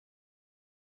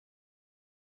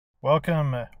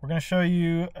Welcome. We're going to show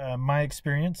you my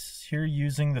experience here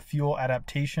using the fuel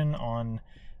adaptation on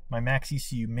my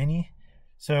MaxxECU Mini.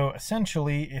 So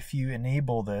essentially, if you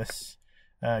enable this,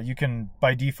 you can,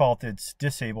 by default it's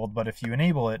disabled, but if you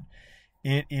enable it,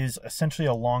 it is essentially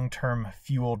a long-term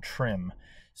fuel trim.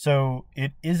 So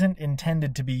it isn't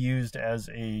intended to be used as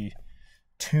a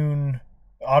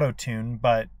auto tune,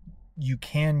 but you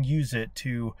can use it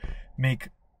to make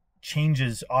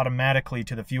changes automatically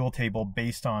to the fuel table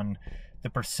based on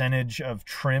the percentage of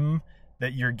trim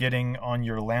that you're getting on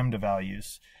your lambda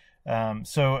values.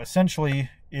 So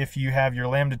essentially, if you have your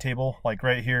lambda table, like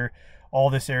right here, all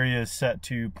this area is set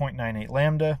to 0.98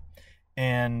 lambda,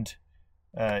 and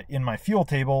in my fuel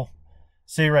table,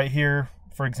 say right here,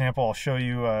 for example, I'll show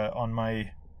you on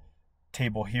my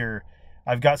table here,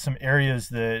 I've got some areas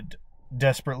that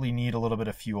desperately need a little bit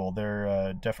of fuel.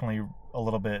 They're definitely a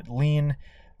little bit lean,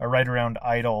 right around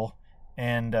idle,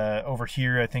 and over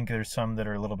here I think there's some that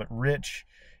are a little bit rich,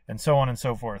 and so on and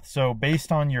so forth. So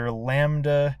based on your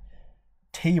lambda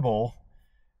table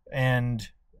and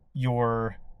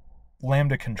your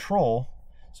lambda control,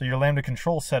 so your lambda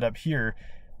control setup here,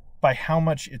 by how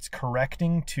much it's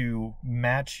correcting to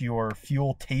match your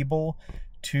fuel table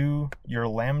to your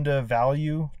lambda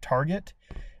value target,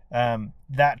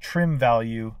 that trim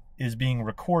value is being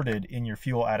recorded in your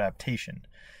fuel adaptation.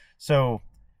 So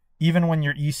even when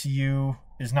your ECU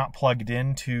is not plugged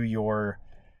into your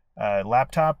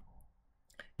laptop,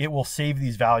 it will save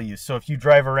these values. So if you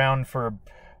drive around for,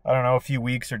 I don't know, a few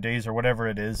weeks or days or whatever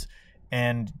it is,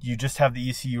 and you just have the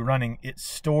ECU running, it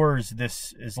stores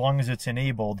this, as long as it's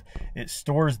enabled, it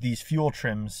stores these fuel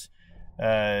trims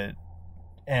and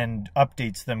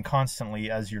updates them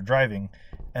constantly as you're driving,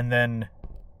 and then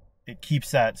it keeps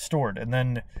that stored. And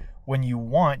then when you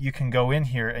want, you can go in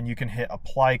here and you can hit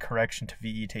apply correction to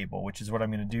VE table, which is what I'm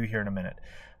going to do here in a minute.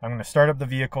 I'm going to start up the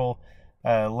vehicle,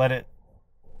 let it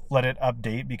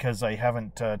update because I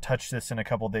haven't touched this in a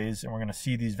couple days, and we're going to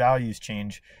see these values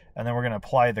change, and then we're going to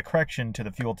apply the correction to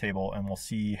the fuel table, and we'll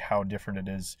see how different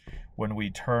it is when we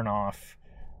turn off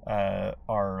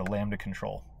our lambda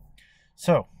control.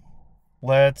 So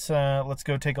let's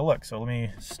go take a look. So let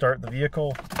me start the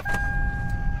vehicle.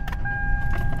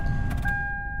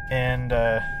 And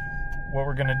what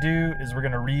we're going to do is we're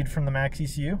going to read from the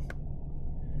MaxxECU,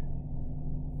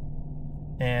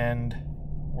 and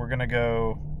we're going to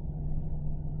go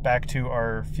back to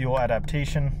our fuel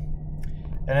adaptation.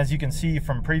 And as you can see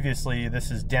from previously, this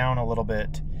is down a little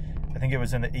bit. I think it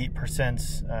was in the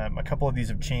 8%. A couple of these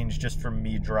have changed just from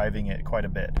me driving it quite a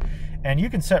bit. And you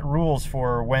can set rules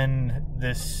for when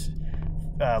this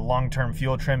long-term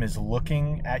fuel trim is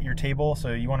looking at your table.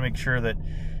 So you want to make sure that,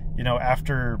 you know,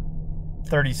 after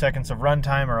 30 seconds of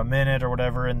runtime or a minute or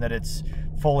whatever, and that it's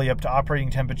fully up to operating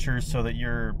temperatures so that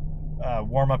your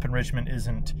warm-up enrichment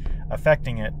isn't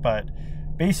affecting it. But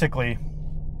basically,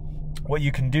 what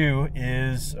you can do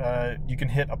is you can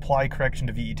hit apply correction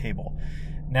to VE table.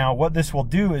 Now what this will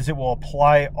do is it will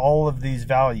apply all of these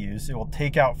values. It will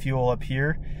take out fuel up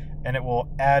here, and it will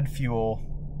add fuel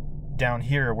down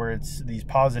here where it's these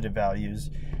positive values,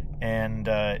 and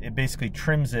it basically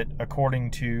trims it according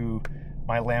to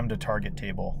my lambda target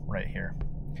table right here.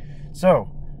 So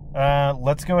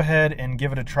let's go ahead and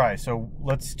give it a try. So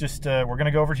let's just we're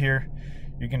gonna go over here.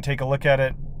 You can take a look at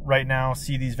it right now,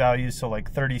 see these values. So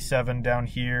like 37 down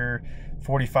here,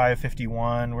 45,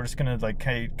 51. We're just gonna like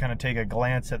kind of take a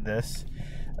glance at this,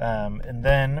 and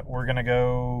then we're gonna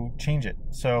go change it.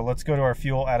 So let's go to our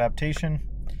fuel adaptation,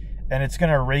 and it's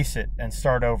gonna erase it and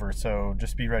start over, so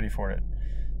just be ready for it.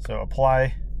 So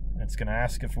apply, it's gonna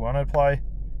ask if we want to apply.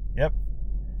 Yep.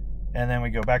 And then we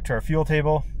go back to our fuel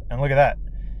table, and look at that.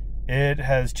 It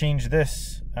has changed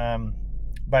this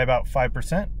by about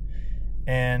 5%,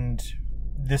 and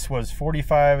this was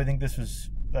 45. I think this was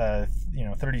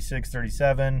 36,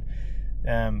 37.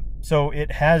 So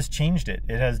it has changed it.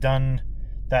 It has done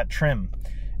that trim.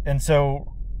 And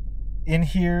so in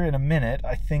here in a minute,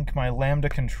 I think my lambda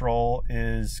control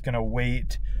is gonna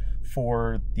wait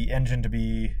for the engine to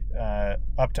be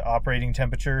up to operating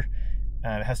temperature.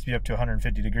 It has to be up to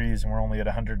 150 degrees, and we're only at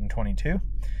 122.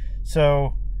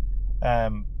 So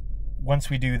once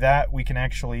we do that, we can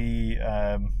actually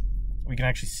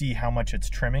see how much it's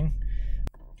trimming.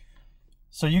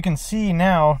 So you can see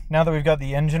now that we've got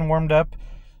the engine warmed up,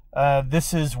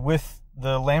 this is with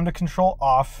the lambda control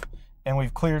off, and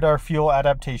we've cleared our fuel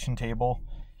adaptation table,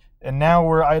 and now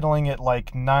we're idling at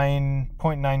like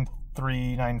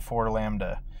 9.9394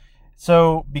 lambda.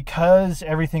 So because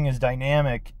everything is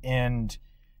dynamic and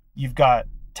you've got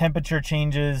temperature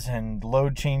changes and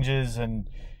load changes, and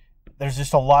there's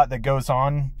just a lot that goes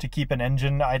on to keep an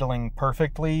engine idling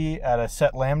perfectly at a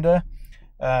set lambda.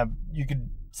 You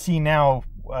could see now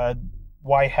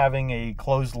why having a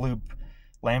closed loop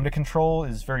lambda control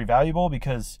is very valuable,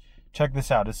 because check this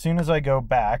out. As soon as I go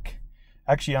back,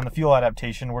 actually on the fuel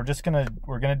adaptation, we're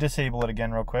gonna disable it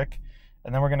again real quick,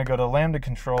 and then we're gonna go to lambda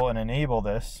control and enable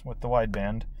this with the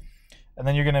wideband. And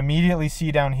then you're gonna immediately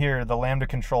see down here the lambda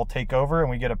control take over,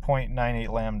 and we get a 0.98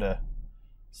 lambda.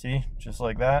 See, just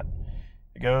like that.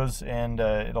 It goes and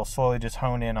it'll slowly just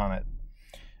hone in on it.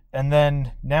 And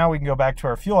then now we can go back to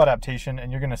our fuel adaptation,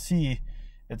 and you're going to see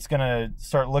it's going to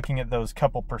start looking at those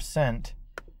couple percent.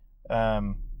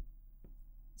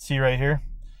 See right here?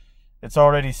 It's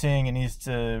already seeing it needs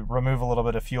to remove a little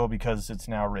bit of fuel because it's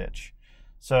now rich.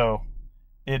 So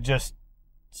it just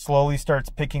slowly starts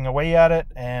picking away at it,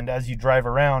 and as you drive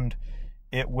around,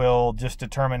 it will just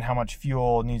determine how much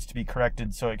fuel needs to be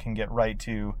corrected so it can get right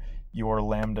to your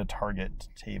lambda target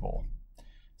table.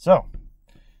 So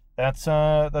that's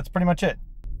pretty much it.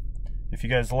 If you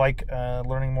guys like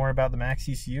learning more about the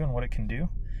MaxxECU and what it can do,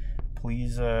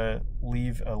 please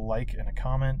leave a like and a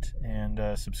comment,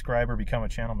 and subscribe or become a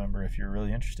channel member if you're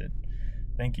really interested.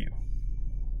 Thank you.